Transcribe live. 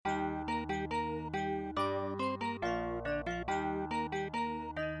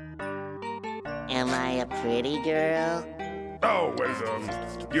Am I a pretty girl? Oh,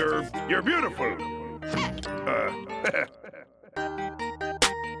 you're beautiful.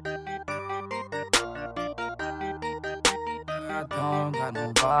 I don't got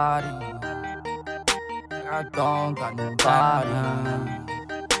nobody. I don't got nobody.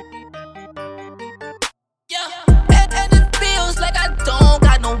 Yeah, and it feels like I don't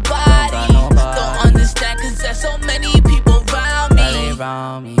got nobody. Don't understand, cause there's so many people around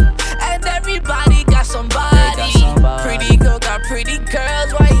me. And everybody got somebody. Pretty girl got pretty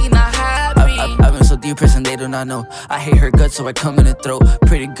girls, why he not happy? I've been so deep prison, they do not know. I hate her guts, so I come in and throw.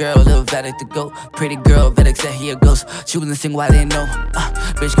 Pretty girl, little Vatic to go. Pretty girl, Vatic said he a ghost. She wouldn't sing why they know.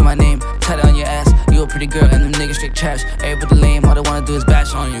 Bitch, get my name, tat it on your ass. You a pretty girl, and them niggas straight trash. Everybody lame, all they wanna do is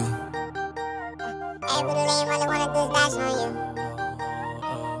bash on you. Everybody lame, all they wanna do is bash on you.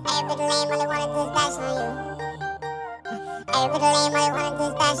 Everybody lame, all they wanna do is bash on you. Everybody lame, all they wanna do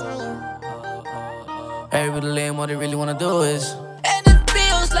is bash on you. Everybody lame, all they really wanna do is. And it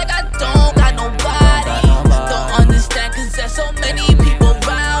feels like I don't got nobody. Don't understand, cause there's so many people